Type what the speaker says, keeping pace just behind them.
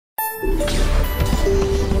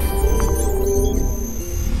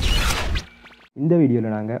இந்த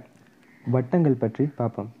வீடியோவில் நாங்கள் வட்டங்கள் பற்றி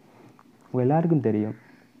பார்ப்போம். உங்கள் எல்லாருக்கும் தெரியும்,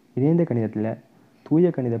 இணைந்த கணிதத்தில்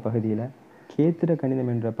தூய கணித பகுதியில் கேத்திர கணிதம்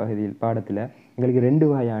என்ற பகுதியில் பாடத்தில் எங்களுக்கு 2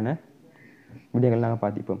 வகையான விடைகள் நாங்கள்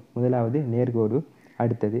பார்த்திப்போம். முதலாவது நேர்கோடு,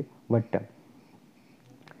 அடுத்தது வட்டம்.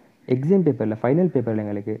 எக்ஸாம் பேப்பரில் ஃபைனல் பேப்பரில்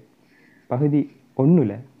எங்களுக்கு பகுதி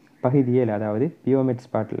 1ல் பகுதி 7 அதாவது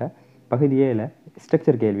பியோமெட்ஸ் பாட்டில் பகுதி 7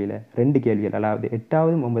 ஸ்ட்ரக்சர் கேள்வியில் 2 கேள்விகள், அதாவது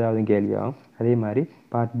 8ஆவதும் 9ஆவதும் கேள்வியாகும். அதே மாதிரி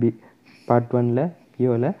பார்ட் 1ல்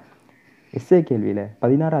பியோவில் எஸ்ஏ கேள்வியில்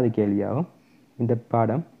 16ஆவது கேள்வியாகவும் இந்த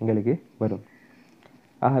பாடம் எங்களுக்கு வரும்.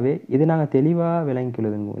 ஆகவே இதை நாங்கள் தெளிவாக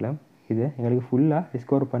விளங்கிக்கொள்வதன் மூலம் இதை எங்களுக்கு ஃபுல்லாக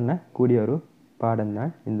ஸ்கோர் பண்ணக்கூடிய ஒரு பாடம்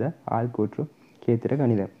தான் இந்த ஆள்கூற்று கேத்திர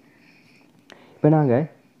கணிதம். இப்போ நாங்கள்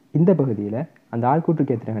இந்த பகுதியில் அந்த ஆள்கூற்று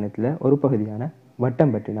கேத்திர கணிதத்தில் ஒரு பகுதியான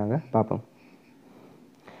வட்டம் பற்றி நாங்கள் பார்ப்போம்.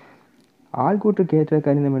 ஆள்கூற்று கேத்திர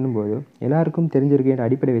கணிதம் என்னும்போது எல்லாருக்கும் தெரிஞ்சிருக்கின்ற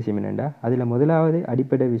அடிப்படை விஷயம் என்னென்னா, அதில் முதலாவது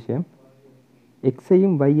அடிப்படை விஷயம்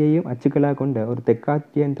எக்ஸையும் வையையும் அச்சுக்களாக கொண்ட ஒரு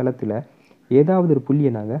தெற்காத்தியன் தளத்தில் ஏதாவது ஒரு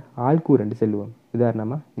புள்ளியை நாங்கள் ஆள்கூறு என்று சொல்லுவோம்.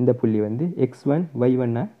 உதாரணமாக இந்த புள்ளி வந்து x1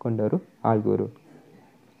 y1 கொண்ட ஒரு ஆள்கூறு.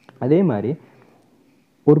 அதே மாதிரி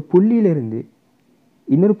ஒரு புள்ளியிலிருந்து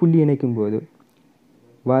இன்னொரு புள்ளி இணைக்கும் போது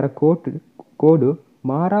வர கோடு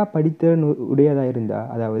மாறா படித்திறன் உடையதாக இருந்தால்,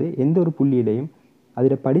 அதாவது எந்த ஒரு புள்ளியிலையும்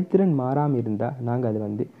அதில் படித்திறன் மாறாமல் இருந்தால் நாங்கள் அதை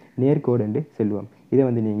வந்து நேர்கோடு என்று சொல்லுவோம். இதை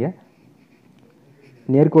வந்து நீங்கள்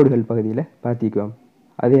நேர்கோடுகள் பகுதியில் பார்த்திக்குவோம்.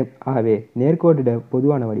 ஆகவே நேர்கோடு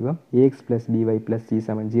பொதுவான வடிவம் ax + by + c =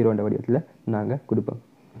 0 என்ற வடிவத்தில் நாங்கள் கொடுப்போம்.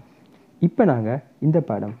 இப்போ நாங்கள் இந்த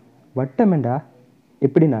பாடம் வட்டம் என்றா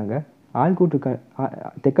எப்படி நாங்கள் ஆள்கூற்று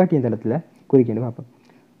தெற்காட்டிய தளத்தில் குறிக்கிட்டு பார்ப்போம்.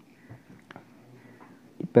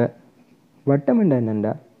 இப்போ வட்டம் என்றா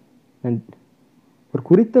என்னென்னா, ஒரு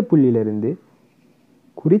குறித்த புள்ளியிலிருந்து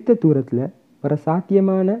குறித்த தூரத்தில் வர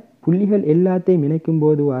சாத்தியமான புள்ளிகள் எல்லாத்தையும் இணைக்கும்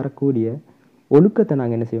போது வரக்கூடிய ஒழுக்கத்தை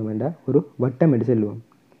நாங்கள் என்ன செய்வோம் என்றால் ஒரு வட்டம் என்று சொல்லுவோம்.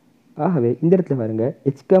 ஆகவே இந்த இடத்துல பாருங்க,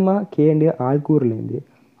 h, k ஆள்கூறுலேருந்து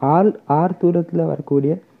ஆர் தூரத்தில்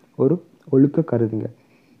வரக்கூடிய ஒரு ஒழுக்க கருதுங்க.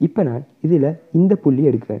 இப்போ நான் இதில் இந்த புள்ளி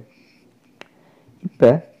எடுக்கிறேன்.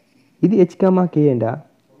 இப்போ இது h, k என்றா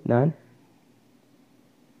நான்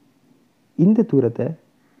இந்த தூரத்தை,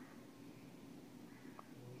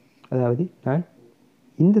 அதாவது நான்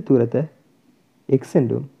இந்த தூரத்தை x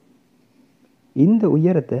என்றும் இந்த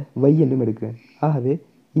உயரத்தை y என்றும் எடுக்கிறேன். ஆகவே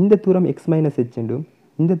இந்த தூரம் x - h என்றும்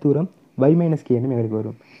இந்த தூரம் y - k என்றும் எங்களுக்கு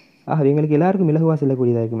வரும். ஆகவே எங்களுக்கு எல்லாருக்கும் இலகுவாக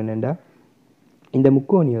செல்லக்கூடியதாக இருக்கும் என்னென்னா, இந்த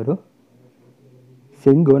முக்கோணி ஒரு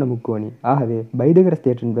செங்கோண முக்கோணி. ஆகவே பைதகரஸ்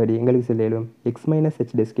தேற்றத்தின் படி எங்களுக்கு செல்லும் x - h²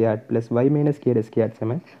 + y - k² =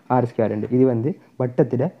 r². இது வந்து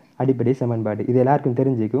வட்டத்திட அடிப்படை சமன்பாடு. இது எல்லாருக்கும்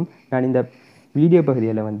தெரிஞ்சிக்கும். நான் இந்த வீடியோ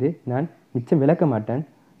பகுதியில் வந்து நான் மிச்சம் விளக்க மாட்டேன்.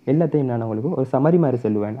 எல்லாத்தையும் நான் உங்களுக்கு ஒரு சமரி மாதிரி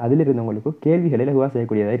சொல்லுவேன். அதிலிருந்து உங்களுக்கு கேள்விகளை இலகுவாக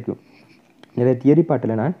செய்யக்கூடியதாக இருக்கும். நிறைய தியரி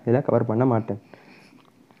பாட்டில் நான் இதில் கவர் பண்ண மாட்டேன்.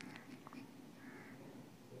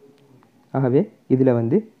 ஆகவே இதில்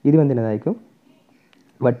வந்து இது வந்து என்னதாகும்,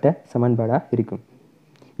 வட்ட சமன்பாடாக இருக்கும்.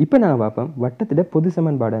 இப்போ நான் பார்ப்போம் வட்டத்திட பொது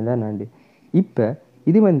சமன்பாடாக தான் நான். இப்போ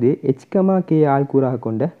இது வந்து h, k ஆள்கூறாக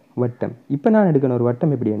கொண்ட வட்டம். இப்போ நான் எடுக்கணும் ஒரு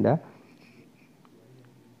வட்டம் எப்படி என்றால்,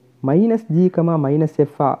 -g,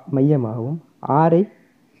 -f மையமாகவும்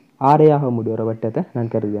ஆரையாக முடிய ஒரு வட்டத்தை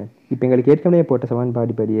நான் கருதுவேன். இப்போ எங்களுக்கு ஏற்கனவே போட்ட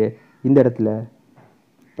சமன்பாடு படியே இந்த இடத்துல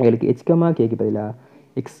எங்களுக்கு h, kக்கு பதிலாக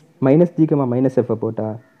 -g, -f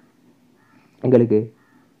போட்டால் எங்களுக்கு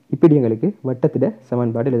இப்படி எங்களுக்கு வட்டத்திட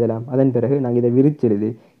சமன்பாடு எழுதலாம். அதன் பிறகு நாங்கள் இதை விரிச்செழுதி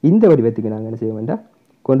இந்த வடிவத்துக்கு நாங்கள் என்ன செய்ய வேண்டாம்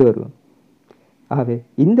கொண்டு வருவோம். ஆகவே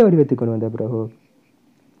இந்த வடிவத்துக்கு கொண்டு வந்த பிறகு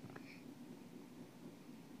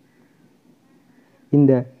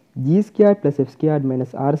இந்த g² + f²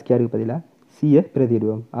 - r² பதிலாக c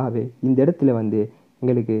பிரதியிடுவோம். ஆகவே இந்த இடத்துல வந்து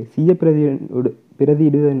எங்களுக்கு c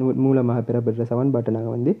பிரதியிடுவதன் மூலமாக பெறப்பட்ட சமன்பாட்டை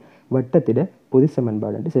நாங்கள் வந்து வட்டத்திட பொது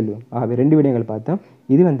சமன்பாடு என்று சொல்லுவோம். ஆகவே 2 விடயங்கள் பார்த்தோம்.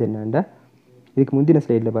 இது வந்து என்னென்னா, இதுக்கு முந்தின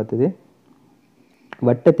ஸ்லைடில் பார்த்தது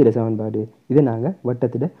வட்டத்திட சமன்பாடு. இதை நாங்கள்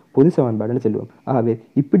வட்டத்திட பொது சமன்பாடுன்னு சொல்லுவோம். ஆகவே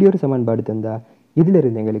இப்படி ஒரு சமன்பாடு தந்தால்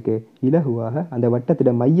இதிலிருந்து எங்களுக்கு இலகுவாக அந்த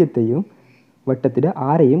வட்டத்திட மையத்தையும் வட்டத்திட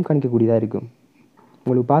ஆரையும் கணிக்கக்கூடியதாக இருக்கும்.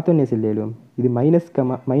 உங்களுக்கு பார்த்தோன்னே சொல்லிடும், இது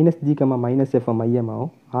 -g, -f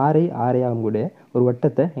மையமாகவும் ஆரையாகவும் கூட ஒரு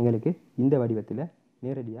வட்டத்தை எங்களுக்கு இந்த வடிவத்தில்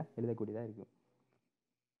நேரடியாக எழுதக்கூடியதாக இருக்கும்.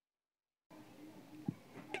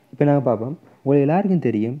 இப்போ நாங்கள் பார்ப்போம். உங்களுக்கு எல்லாருக்கும்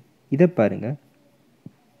தெரியும், இதை பாருங்கள்.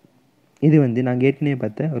 இது வந்து நாங்கள் ஏற்கனவே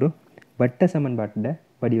பார்த்த ஒரு வட்ட சமன்பாட்டோட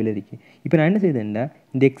வடிவில் இருக்கு. இப்போ நான் என்ன செய்தேன்னா,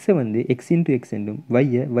 இந்த எக்ஸை வந்து x × x என்றும் y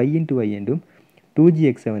 × y என்றும்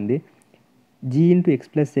 2gx வந்து g × x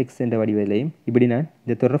 + x என்ற வடிவிலையும் இப்படி நான்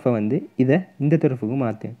இந்த தொடர்பை வந்து இதை இந்த தொடர்புக்கு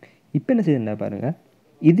மாற்றேன். இப்போ என்ன செய்தேன்னா பாருங்கள்,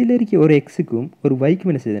 இதில் இருக்க ஒரு எக்ஸுக்கும் ஒரு வைக்கும்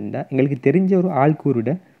என்ன செய்யுதுன்னா எங்களுக்கு தெரிஞ்ச ஒரு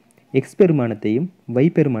ஆள்கூறுட எக்ஸ் பெருமானத்தையும் வை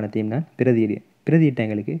பெருமானத்தையும் நான் பிரதியிட்டேன்.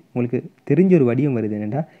 எங்களுக்கு உங்களுக்கு தெரிஞ்ச ஒரு வடிவம் வருது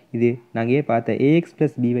என்னென்னா இது நாங்கள் ஏன் பார்த்த ax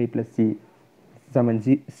plus BY plus C Saman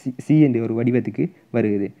C என்ற ஒரு வடிவத்துக்கு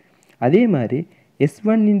வருகுது. அதே மாதிரி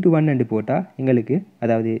S1 × 1 போட்டால் எங்களுக்கு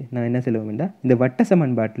அதாவது நான் என்ன சொல்லுவோம்னா இந்த வட்ட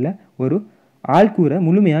சமன்பாட்டில் ஒரு ஆள்கூரை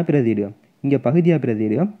முழுமையாக பிரதியிடுவோம். இங்கே பகுதியாக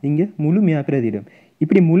பிரதியிடுவோம், இங்கே முழுமையாக பிரதியிடுவோம்.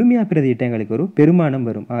 இப்படி முழுமையாக பிரதியிட்டால் எங்களுக்கு ஒரு பெருமானம்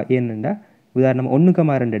வரும். ஏனென்றா உதாரணம்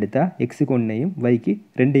 1,2 எடுத்தால் எக்ஸுக்கு 1ஐயும் வைக்கு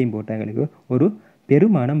 2ஐயும் போட்டால் எங்களுக்கு ஒரு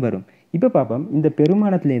பெருமானம் வரும். இப்போ பார்ப்போம் இந்த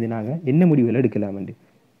பெருமானத்துலேருந்து நாங்கள் என்ன முடிவுகள் எடுக்கலாம்ண்டு.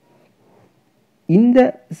 இந்த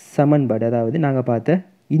சமன்பாடு அதாவது நாங்கள் பார்த்த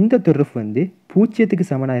இந்த தொடர்பு வந்து 0க்கு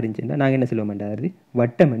சமனாக இருந்துச்சுன்னா நாங்கள் என்ன சொல்லுவோம், அதாவது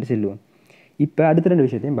வட்டம் என்று சொல்லுவோம். இப்போ அடுத்த 2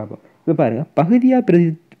 விஷயத்தையும் பார்ப்போம். இப்போ பாருங்கள், பகுதியாக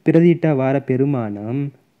பிரதியிட்டால் வர பெருமானம்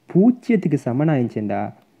 0க்கு சமனாக இருந்துச்சுண்டா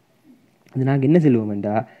அது நாங்கள் என்ன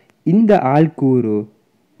சொல்லுவோம்டா இந்த ஆள்கூறு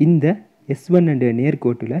இந்த S1 என்ற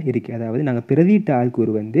நேர்கோட்டில் இருக்குது. அதாவது நாங்கள் பிரதியிட்ட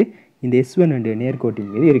ஆள்கூறு வந்து இந்த S1 என்ற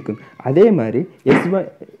நேர்கோட்டின் மீது இருக்கும். அதே மாதிரி S1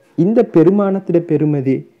 இந்த பெருமானத்திட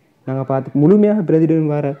பெருமதி நாங்கள் பார்த்து முழுமையாக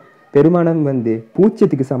பிரதியிடும் வர பெருமானம் வந்து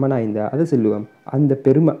 0க்கு சமனாக இருந்தால் அதை சொல்லுவோம்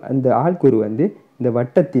அந்த ஆள்கூறு வந்து இந்த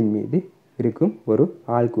வட்டத்தின் மீது இருக்கும் ஒரு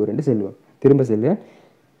ஆள்கூறுன்னு சொல்லுவோம். திரும்ப சொல்லுவேன்,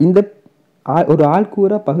 இந்த ஒரு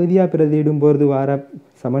ஆள்கூரை பகுதியாக பிரதியிடும் போது வர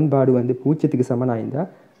சமன்பாடு வந்து 0க்கு சமனாக இருந்தால்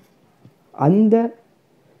அந்த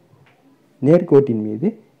நேர்கோட்டின் மீது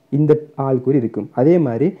இந்த ஆள்கூறு இருக்கும். அதே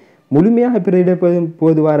மாதிரி முழுமையாக பிரதியிடப்படும்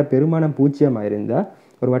போது வர பெருமானம் 0 இருந்தால்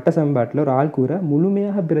ஒரு வட்ட சமன்பாட்டில் ஒரு ஆள்கூரை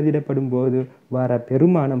முழுமையாக பிரதியிடப்படும் போது வர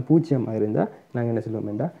பெருமானம் 0 இருந்தால் நாங்கள் என்ன சொல்லுவோம்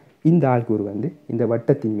என்றால் இந்த ஆள்கூறு வந்து இந்த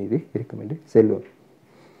வட்டத்தின் மீது இருக்கும் என்று சொல்லுவோம்.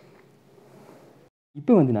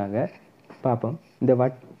 இப்போ வந்து நாங்கள் பார்ப்போம் இந்த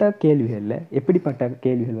வட்ட கேள்விகளில் எப்படிப்பட்ட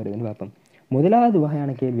கேள்விகள் வருதுன்னு பார்ப்போம். முதலாவது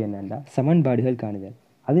வகையான கேள்வி என்னென்னா சமன்பாடுகள் காணுதல்.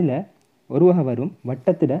 அதில் ஒரு வகை வரும்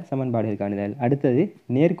வட்டத்திட சமன்பாடுகள் காணுதல், அடுத்தது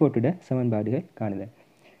நேர்கோட்டிட சமன்பாடுகள் காணுதல்.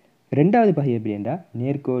 ரெண்டாவது பகுதி எப்படி என்றால்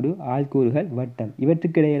நேர்கோடு, ஆள்கூறுகள், வட்டம்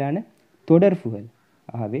இவற்றுக்கு இடையிலான தொடர்புகள்.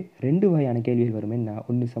 ஆகவே 2 வகையான கேள்விகள் வரும். என்ன,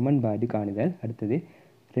 ஒன்று சமன்பாடு காணுதல், அடுத்தது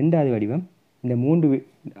 2வது வடிவம் இந்த 3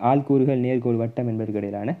 ஆள்கூறுகள், நேர்கோடு, வட்டம் என்பதற்கு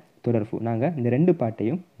இடையிலான தொடர்பு. நாங்கள் இந்த 2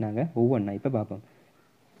 பாட்டையும் நாங்கள் ஒவ்வொன்றா இப்போ பார்ப்போம்.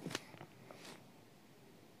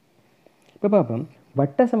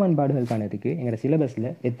 வட்ட சமன்பாடுகள் காணதுக்கு எங்களோட சிலபஸில்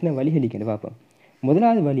எத்தனை வழிகள் இருக்குன்னு பார்ப்போம்.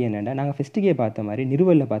 முதலாவது வழி என்னென்னா நாங்கள் ஃபஸ்ட்டுக்கே பார்த்த மாதிரி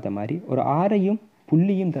நிறுவலில் பார்த்த மாதிரி ஒரு ஆரையும்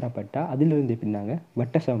புள்ளியும் தரப்பட்டால் அதிலிருந்து எப்படி நாங்கள்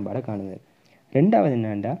வட்ட சமன்பாடை காணுதல். ரெண்டாவது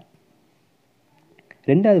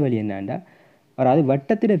வழி என்னண்டா அதாவது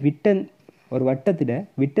வட்டத்திட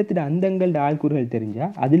அந்தங்கள் ஆள்கூறுகள்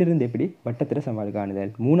தெரிஞ்சால் அதிலிருந்து எப்படி வட்டத்திட சமன்பாடு காணுதல்.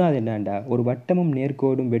 மூணாவது என்னண்டா ஒரு வட்டமும்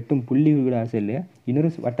நேர்கோடும் வெட்டும் புள்ளிகளாக செல்ல இன்னொரு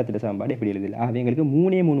வட்டத்திட சமன்பாடு எப்படி எழுதல். ஆகவே எங்களுக்கு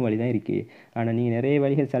 3 வழி தான் இருக்குது. ஆனால் நீங்கள் நிறைய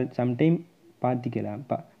வழிகள் சம்டைம் பார்த்திக்கலாம்.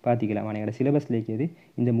 ஆனால் எங்களோட சிலபஸில் இருக்கிறது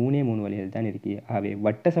இந்த 3 வழிகள் தான் இருக்குது. ஆகவே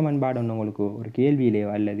வட்ட சமன்பாடு ஒன்று உங்களுக்கு ஒரு கேள்வியிலேயோ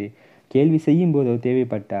அல்லது கேள்வி செய்யும் போதோ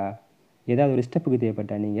தேவைப்பட்டா ஏதாவது ஒரு ஸ்டெப்புக்கு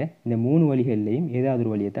தேவைப்பட்டா நீங்கள் இந்த 3 வழிகள்லையும் ஏதாவது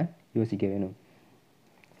ஒரு வழியை தான் யோசிக்க வேணும்.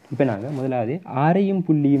 இப்போ நாங்கள் முதலாவது ஆரையும்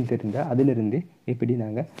புள்ளியும் தெரிந்தால் அதிலிருந்து எப்படி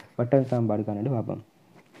நாங்கள் வட்ட சமன்பாடு காணட்டு பார்ப்போம்.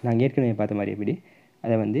 நாங்கள் ஏற்கனவே பார்த்த மாதிரி எப்படி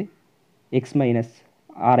அதை வந்து X minus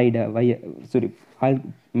ஆரைட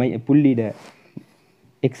புள்ளியிட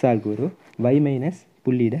X ஆள்கூறு y minus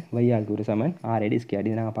புள்ளியிட y ஆள்கூறு சமன் ஆரைடு ஸ்கேர்.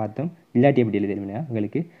 இது நாங்கள் பார்த்தோம். இல்லாட்டி எப்படி எழுதுனா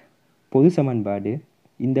எங்களுக்கு பொது சமன்பாடு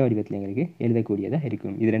இந்த வடிவத்தில் எங்களுக்கு எழுதக்கூடியதாக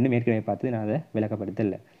இருக்கும். இது 2 ஏற்கனவே பார்த்து நான் அதை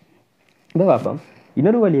விளக்கப்படுத்தலை. இப்போ பார்ப்போம்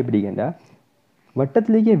இன்னொரு வழி எப்படிங்கண்டா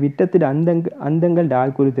வட்டத்திலேயே விட்டத்திட அந்தங்கள்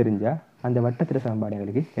ஆள்கூறு தெரிஞ்சால் அந்த வட்டத்திட சமன்பாடு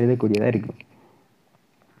எங்களுக்கு எழுதக்கூடியதாக இருக்கும்.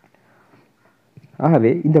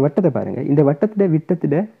 ஆகவே இந்த வட்டத்தை பாருங்கள், இந்த வட்டத்திட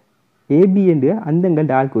விட்டத்திட ஏபி என்ற அந்தங்கள்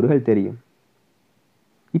ஆள்கூறுகள் தெரியும்.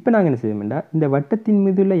 இப்போ நாங்கள் என்ன செய்வோம்டா இந்த வட்டத்தின்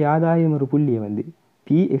மீது உள்ள யாதாயும் ஒரு புள்ளியை வந்து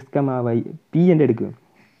PX, Y P என்று எடுக்கும்.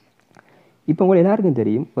 இப்போ உங்களுக்கு எல்லாருக்கும்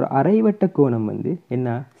தெரியும் ஒரு அரைவட்ட கோணம் வந்து என்ன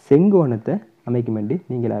செங்கோணத்தை அமைக்கும் என்று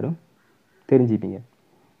நீங்கள் எல்லாரும் தெரிஞ்சுப்பீங்க.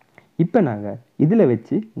 இப்போ நாங்கள் இதில்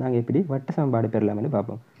வச்சு நாங்கள் எப்படி வட்ட சமன்பாடு பெறலாம்னு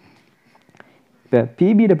பார்ப்போம். இப்போ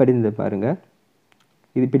பிபியோட படித்ததை பாருங்கள்,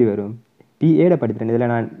 இது இப்படி வரும். பிஏட படித்திறன்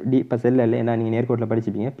இதில் நான் இப்போ செல்லில் ஏன்னா நீங்கள் நேர்கோட்டில்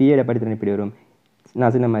படிச்சுப்பீங்க. பிஏட படித்திறன் இப்படி வரும்.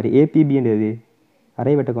 நான் சொன்ன மாதிரி ஏபிபின்றது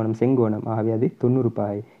அரைவட்ட கோணம் செங்கோணம். ஆகவே அது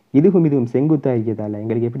 90 இதுவும் செங்குத்தாக இருக்கிறதால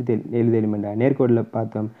எங்களுக்கு எப்படி எழுதலுமெண்டா நேர்கோடில்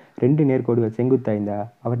பார்த்தோம் 2 நேர்கோடுகள் செங்குத்தாக இருந்தால்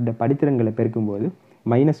அவர்கிட்ட படித்திறன்களை பெருக்கும்போது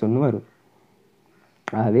 -1 வரும்.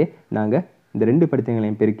 ஆகவே நாங்கள் இந்த 2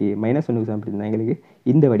 படித்திறங்களையும் பெருக்கி -1க்கு சமப்படுத்தினா எங்களுக்கு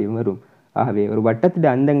இந்த வடிவம் வரும். ஆகவே ஒரு வட்டத்திட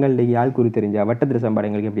அந்தங்கள் ஆள்கூறு தெரிஞ்சால் வட்டத்திட சமன்பாடு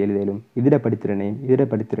எங்களுக்கு எப்படி எழுதலும் இதர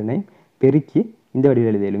படித்திறனையும் பெருக்கி இந்த வடிவில்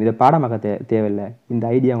எழுதலும். இதை பாடமாக தேவையில்லை. இந்த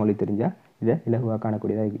ஐடியா உங்களுக்கு தெரிஞ்சால் இதை இலகுவாக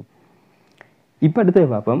காணக்கூடியதாக இருக்கும். இப்போ அடுத்தது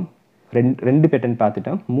பார்ப்போம். 2 பேட்டர்ன்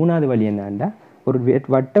பார்த்துட்டோம். 3வது வழி என்னன்னா ஒரு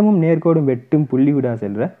வட்டமும் நேர்கோடும் வெட்டும் புள்ளி கூட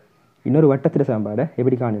செல்ற இன்னொரு வட்டத்திட சமன்பாடை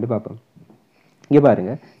எப்படி காணுன்னு பார்ப்போம். இங்கே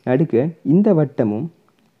பாருங்க, நடுக்கு இந்த வட்டமும்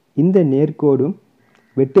இந்த நேர்கோடும்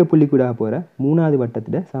வெட்ட புள்ளி கூட போகிற மூணாவது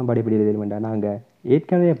வட்டத்திட சமன்பாடு எப்படி எழுத வேண்டாம். நாங்கள்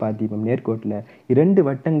ஏற்கனவே பார்த்திப்போம், நேர்கோட்டில்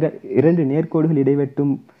இரண்டு நேர்கோடுகள்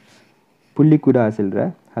இடைவெட்டும் புள்ளி கூட செல்ற,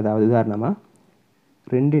 அதாவது உதாரணமாக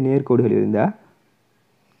 2 நேர்கோடுகள் இருந்தால்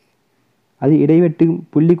அது இடைவெட்டு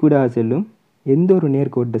புள்ளி கூட செல்லும் எந்த ஒரு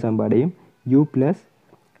நேர்கோட்டு சமன்பாடையும் u +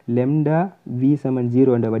 λv =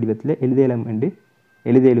 0 என்ற வடிவத்தில்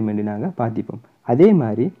எழுதலும் என்று நாங்கள் பார்த்திப்போம். அதே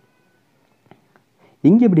மாதிரி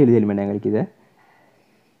இங்கே எப்படி எழுதலும் எங்களுக்கு இதை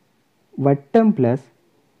வட்டம் ப்ளஸ்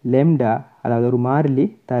லெம்டா, அதாவது ஒரு மாறிலி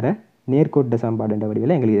தர நேர்கோட்டு சமன்பாடு என்ற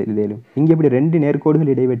வடிவில் எங்களுக்கு எழுதலும். இங்கே எப்படி 2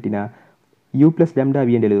 நேர்கோடுகள் இடைவெட்டினா u + λv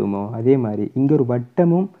என்று எழுதுவோமோ, அதே மாதிரி இங்கே ஒரு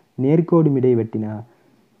வட்டமும் நேர்கோடும் இடைவெட்டினா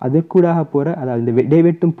அதற்கூடாக போகிற, அதாவது இந்த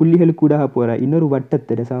இடைவெட்டும் புள்ளிகளுக்கூடாக போகிற இன்னொரு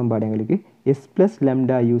வட்டத்திட சமன்பாடு எங்களுக்கு s + λu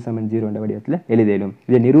 = 0 என்ற வடிவத்தில் எழுதலும்.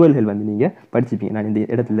 இதை நிறுவல்கள் நீங்கள் படிச்சுப்பீங்க. நான் இந்த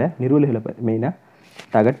இடத்துல நிறுவல்களை மெயினாக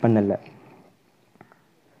டார்கெட் பண்ணல.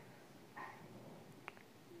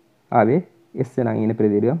 ஆகவே எஸ்ஸை நாங்கள் என்ன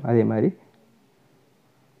பிரதிடுவோம், அதே மாதிரி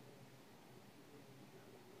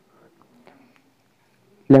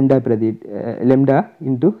லெம்டா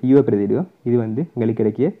இன்ட்டு யூவை பிரதிடுவோம். இது உங்களுக்கு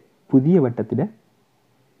கிடைக்கிய புதிய வட்டத்திட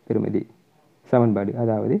பெறுமதி சமன்பாடு.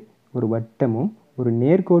 அதாவது ஒரு வட்டமும் ஒரு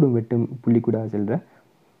நேர்கோடும் வெட்டும் புள்ளி கூட செல்ற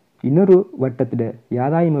இன்னொரு வட்டத்திட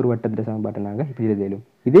யாதாயும் ஒரு வட்டத்திட சமன்பாட்டை நாங்கள் இப்படி எழுதலும்.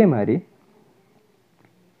 இதே மாதிரி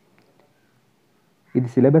இது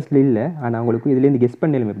சிலபஸில் இல்லை, ஆனால் உங்களுக்கு இதுலேருந்து கெஸ்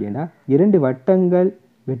பண்ணலும் எப்படின்னா, 2 வட்டங்கள்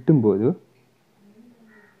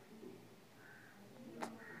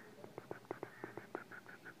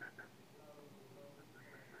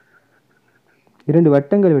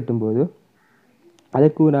வெட்டும்போது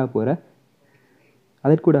அதற்கூடாக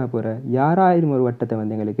போகிற யாராயிரம் ஒரு வட்டத்தை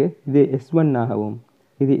எங்களுக்கு இது S1 ஆகவும்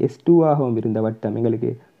இது S2 ஆகவும் இருந்த வட்டம் எங்களுக்கு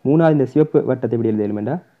மூணாவது இந்த சிவப்பு வட்டத்தை எப்படி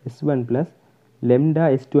எழுதலுமெண்டா S1 + λ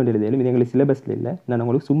S2 என்று எழுதலும். இது எங்களுக்கு சிலபஸில் இல்லை, நான்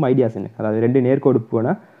உங்களுக்கு சும்மா ஐடியா சொன்னேன். அதாவது 2 நேர்கோடு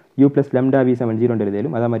போனால் u + λv = 0 என்று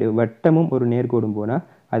எழுதலும். அதே மாதிரி வட்டமும் ஒரு நேர்கோடும் போனால்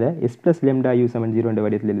அதை s + λu = 0 என்ற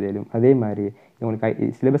வடிவத்தில் எழுதலும். அதே மாதிரி உங்களுக்கு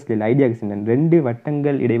சிலபஸில் இல்லை, ஐடியாவுக்கு சொன்னேன். 2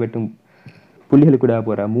 வட்டங்கள் இடைவெட்டும் புள்ளிகள் கூட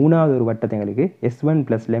போகிற மூணாவது ஒரு வட்டத்தை எங்களுக்கு S1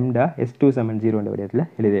 + λ S2 = 0 என்ற வடிவத்தில்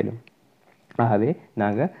எழுதலும். ஆகவே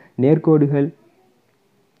நாங்கள் நேர்கோடுகள்,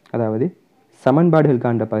 அதாவது சமன்பாடுகள்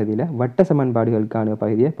காண்ற பகுதியில் வட்ட சமன்பாடுகள் காணுற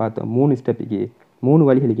பகுதியை பார்த்தோம். 3 ஸ்டெப்புக்கு 3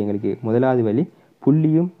 வழிகளுக்கு எங்களுக்கு முதலாவது வழி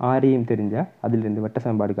புள்ளியும் ஆரையும் தெரிஞ்சால் அதிலிருந்து வட்ட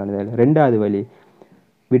சமன்பாடு காணுதல். 2வது வழி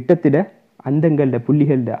விட்டத்திட அந்தங்கள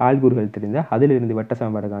புள்ளிகள ஆள்கூறுகள் தெரிந்தால் அதிலிருந்து வட்ட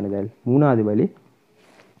சமன்பாடு காணுதல். 3வது வழி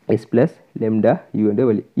s + λ u என்ற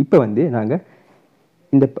வழி. இப்போ நாங்கள்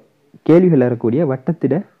இந்த கேள்விகள் வரக்கூடிய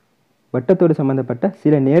வட்டத்தோடு சம்பந்தப்பட்ட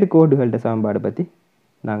சில நேர்கோடுகள சமன்பாடு பற்றி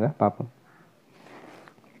நாங்கள் பார்ப்போம்.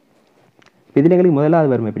 இதில் எங்களுக்கு முதலாவது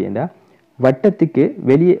வரும் எப்படி என்றால்,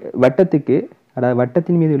 அதாவது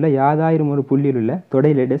வட்டத்தின் மீது உள்ள யாதாயிரம் ஒரு புள்ளியில் உள்ள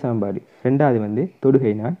தொடையிலிட சமன்பாடு. 2வது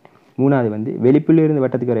தொடுகை நாள். 3வது வெளிப்புள்ளியிலிருந்து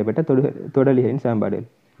வட்டத்துக்கு வரையப்பட்ட தொடலிகளின் சமன்பாடு.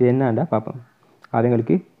 இது என்னண்டா பார்ப்போம்.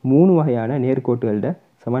 அவங்களுக்கு 3 வகையான நேர்கோட்டுகள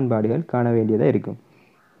சமன்பாடுகள் காண வேண்டியதாக இருக்கும்.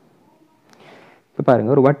 இப்போ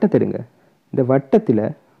பாருங்கள், ஒரு வட்டத்தை எடுங்க. இந்த வட்டத்தில்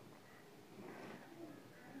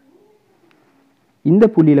இந்த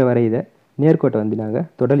புள்ளியில் வரையிற நேர்கோட்டை நாங்கள்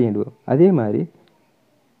தொடலி எண்ணுவோம். அதே மாதிரி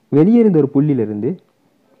வெளியே இருந்த ஒரு புள்ளியிலிருந்து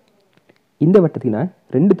இந்த வட்டத்துக்கு நான்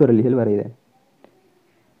 2 தொடலிகள் வரைகிறேன்.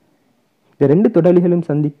 இந்த 2 தொடலிகளும்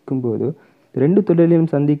சந்திக்கும் போது 2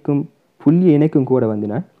 தொடலிகளும் சந்திக்கும் புள்ளியை இணைக்கும் கூட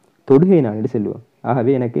நான் தொடுகை நான் செல்வோம்.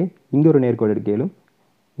 ஆகவே எனக்கு இங்கே ஒரு நேர்கோடு எடுக்கலும்,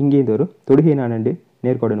 இங்கே இந்த ஒரு தொடுகை நான்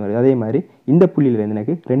நேர்கோடு வருது. அதே மாதிரி இந்த புள்ளியிலிருந்து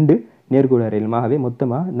எனக்கு 2 நேர்கோடு வரையிலும். ஆகவே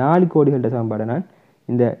மொத்தமாக 4 கோடுகள சமன்பாடை நான்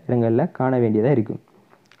இந்த இடங்களில் காண வேண்டியதாக இருக்கும்.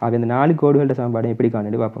 ஆக இந்த 4 கோடுகள சமன்பாடை எப்படி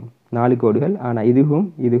காணுன்னு பார்ப்போம். 4 கோடுகள், ஆனால்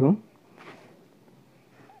இதுவும்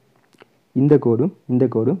இந்த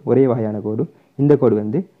கோடும் ஒரே வகையான கோடு. இந்த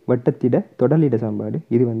கோடு வட்டத்திட தொடலிட சமன்பாடு.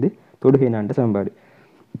 இது தொடுகை நாண்ட சமன்பாடு.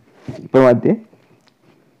 இப்போ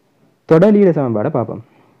தொடலிட சமன்பாடை பார்ப்போம்.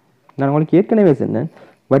 நான் உங்களுக்கு ஏற்கனவே சொன்னேன்,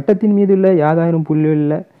 வட்டத்தின் மீது உள்ள யாதாயிரம்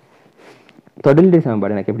புள்ளியுள்ள தொடலிட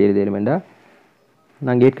சமன்பாடு எனக்கு எப்படி எழுதலும் என்றால்,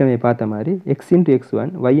 நாங்கள் ஏற்கனவே பார்த்த மாதிரி x × x1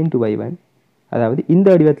 y × y1, அதாவது இந்த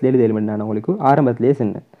வடிவத்தில் எழுதலும் நான் உங்களுக்கு ஆரம்பத்திலே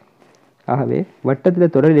சொன்னேன். ஆகவே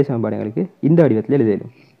வட்டத்தில் தொடலிட சமன்பாடு எங்களுக்கு இந்த வடிவத்தில்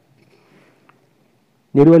எழுதலும்.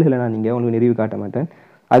 நிறுவல்களை நான் உங்களுக்கு நிறுவி காட்ட மாட்டேன்.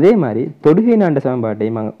 அதே மாதிரி தொடுகை நாண்ட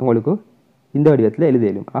சமன்பாட்டையும் உங்களுக்கு இந்த வடிவத்தில்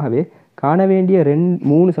எழுதலும். ஆகவே காண வேண்டிய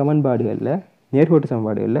 3 சமன்பாடுகளில் நேர்கோட்டு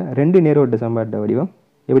சமன்பாடுகளில் 2 நேர்கோட்டு சமன்பாட்டு வடிவம்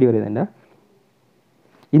எப்படி வருதுன்னா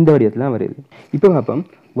இந்த வடிவத்தில் தான் வருது. இப்போ பார்ப்போம்,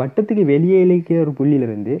 வட்டத்துக்கு வெளியே இழைக்கிற ஒரு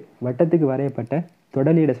புள்ளியிலிருந்து வட்டத்துக்கு வரையப்பட்ட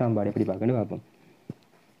தொடலிட சமன்பாடு எப்படி பார்க்கணும்னு பார்ப்போம்.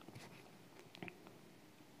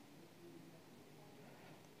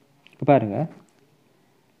 பாருங்கள்,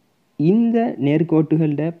 இந்த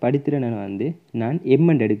நேர்கோட்டுகளோட படித்திறனை வந்து நான்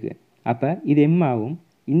எம்எண்ட் எடுக்குவேன். அப்போ இது எம்மாவும்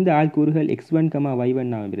இந்த ஆள்கூறுகள் x1,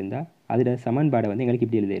 y1 இருந்தால் அதோட சமன்பாடை வந்து எங்களுக்கு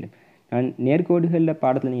இப்படி எழுதிடும். நான் நேர்கோடுகளில்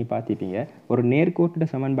பாடத்தில் நீங்கள் பார்த்துப்பீங்க, ஒரு நேர்கோட்டோட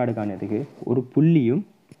சமன்பாடு காணதுக்கு ஒரு புள்ளியும்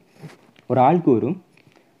ஒரு ஆள்கூறும்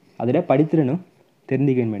அதோட படித்திறனும்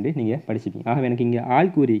தெரிஞ்சுக்கணும் என்று நீங்கள் படிச்சுப்பீங்க. ஆகவே எனக்கு இங்கே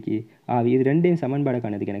ஆள்கூறிக்கு இது ரெண்டையும் சமன்பாடை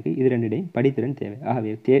காணதுக்கு எனக்கு இது ரெண்டையும் படித்திறன் தேவை.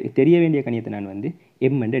 ஆகவே தெரிய வேண்டிய கணியத்தை நான் வந்து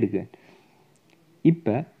எம்எண்ட் எடுக்குவேன்.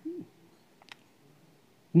 இப்போ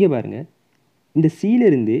இங்கே பாருங்கள், இந்த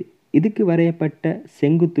சீலிருந்து இதுக்கு வரையப்பட்ட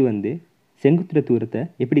செங்குத்து வந்து செங்குத்துற தூரத்தை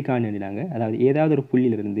எப்படி காணுனாங்க, அதாவது ஏதாவது ஒரு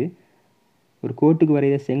புள்ளியிலிருந்து ஒரு கோட்டுக்கு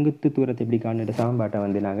வரைய செங்குத்து தூரத்தை எப்படி காணுன்ற சமன்பாட்டை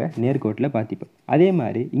வந்து நாங்கள் நேர்கோட்டில் பார்த்திப்போம். அதே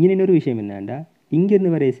மாதிரி இங்கே இன்னொரு விஷயம் என்னென்னா,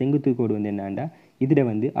 இங்கேருந்து வரைய செங்குத்து கோடு வந்து என்னென்னா இதில்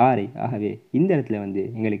வந்து ஆரை. ஆகவே இந்த இடத்துல வந்து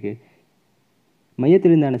எங்களுக்கு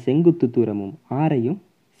மையத்திலிருந்தான செங்குத்து தூரமும் ஆரையும்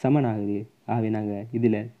சமனாகுது. ஆகவே நாங்கள்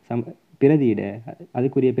இதில் பிரதியிட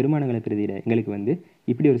அதுக்குரிய பெருமானங்களை பிரதியிட எங்களுக்கு வந்து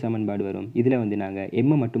இப்படி ஒரு சமன்பாடு வரும். இதில் வந்து நாங்கள்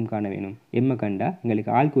எம்மை மட்டும் காண வேணும். எம்மை கண்டா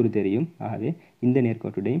எங்களுக்கு ஆள்கூறு தெரியும். ஆகவே இந்த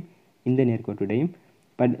நேர்கோட்டுடையும் இந்த நேர்கோட்டுடையும்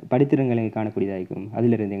படித்திறன்களை காணக்கூடியதாக இருக்கும்.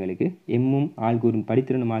 அதிலிருந்து எங்களுக்கு எம்மும் ஆள்கூறும்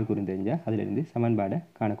படித்திறனும் ஆள்கூறும் தெரிஞ்சால் அதிலிருந்து சமன்பாடை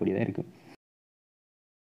காணக்கூடியதாக இருக்கும்.